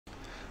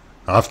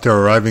After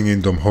arriving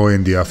in Dong Hoi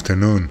in the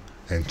afternoon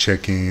and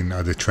checking in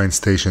at the train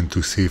station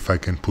to see if I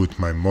can put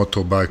my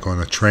motorbike on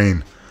a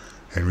train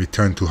and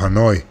return to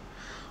Hanoi,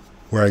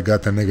 where I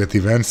got a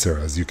negative answer,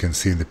 as you can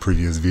see in the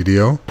previous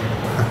video.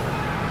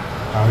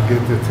 I'll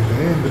get there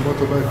today and the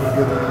motorbike will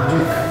get there in a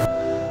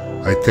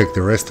week. I take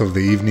the rest of the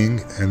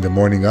evening and the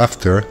morning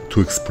after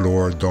to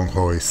explore Dong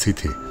Hoi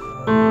city.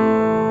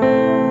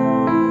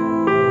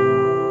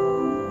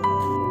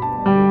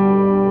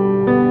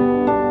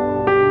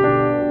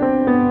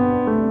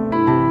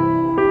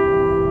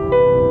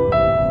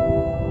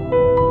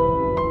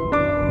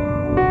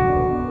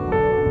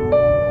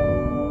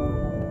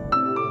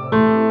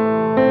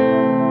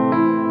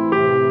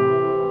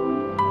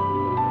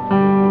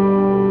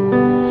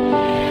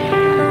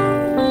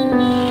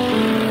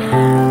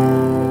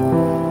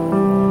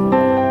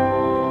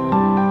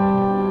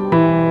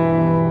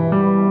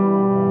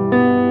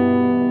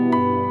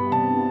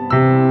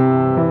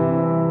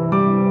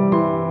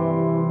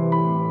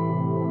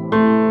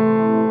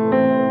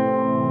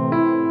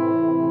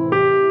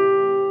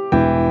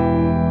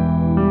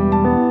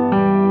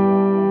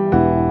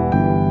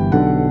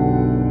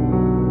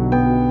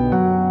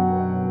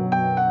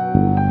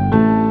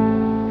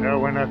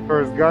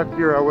 First got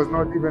here, I was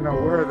not even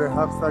aware they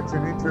have such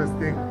an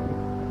interesting,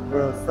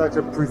 such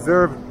a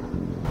preserved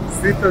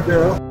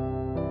citadel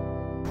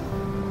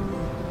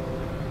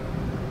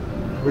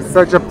with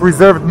such a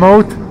preserved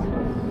moat,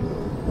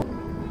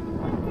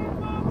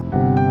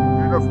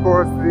 and of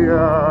course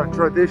the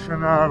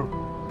traditional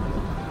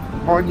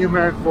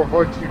monument for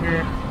Ho Chi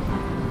Minh.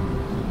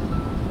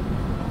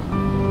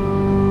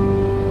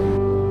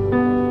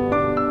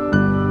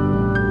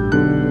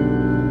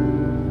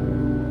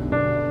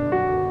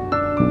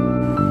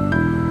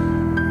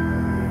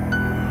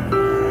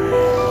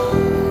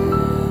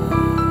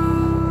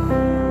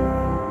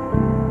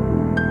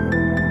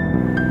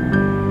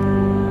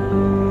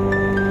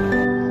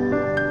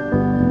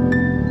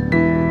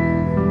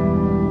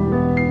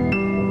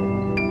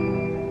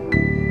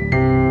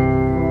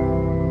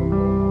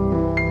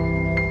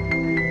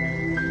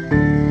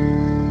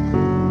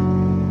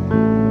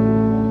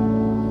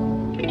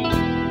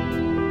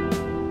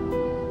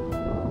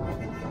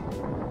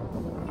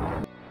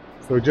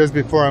 So just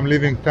before I'm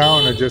leaving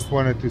town, I just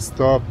wanted to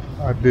stop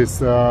at this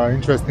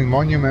interesting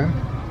monument,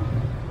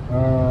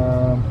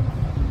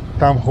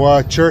 Dong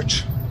Hoi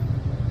church.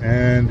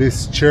 And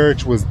this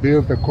church was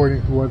built,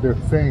 according to what they're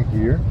saying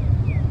here,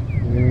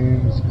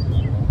 in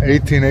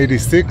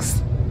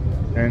 1886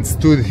 and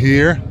stood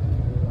here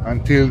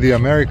until the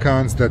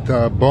Americans that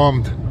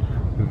bombed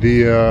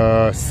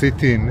the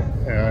city in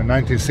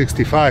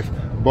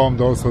 1965 bombed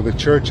also the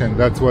church, and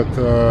that's what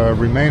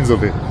remains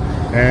of it.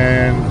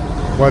 And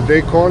what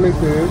they call it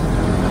is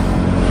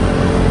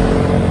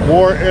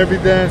more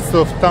evidence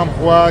of Dong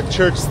Hoi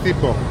church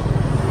steeple.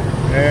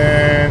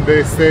 And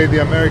they say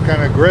the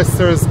American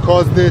aggressors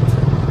caused it,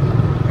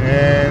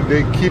 and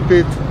they keep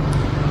it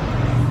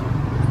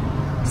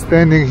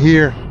standing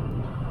here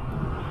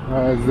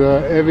as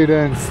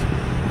evidence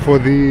for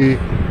the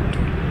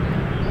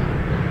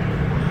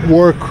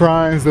war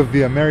crimes of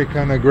the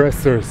American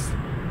aggressors.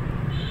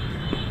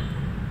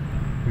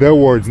 Their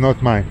words,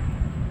 not mine.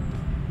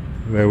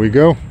 There we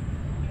go.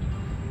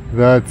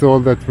 That's all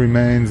that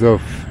remains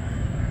of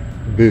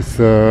this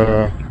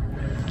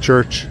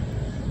church.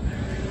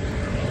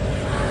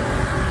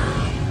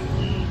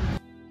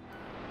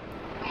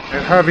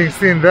 And having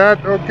seen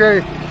that,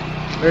 okay,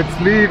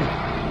 let's leave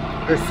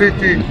the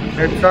city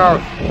and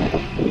south.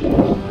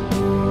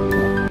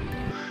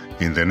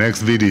 In the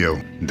next video,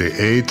 day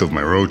 8 of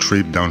my road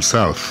trip down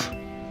south.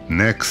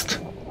 Next,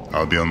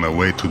 I'll be on my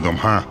way to Dong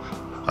Hoi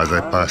as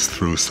I pass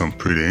through some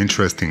pretty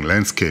interesting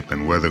landscape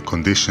and weather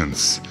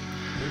conditions.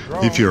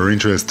 If you're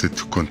interested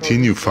to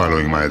continue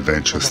following my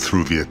adventures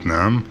through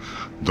Vietnam,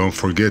 don't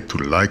forget to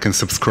like and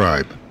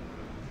subscribe.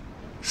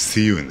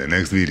 See you in the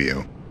next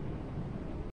video.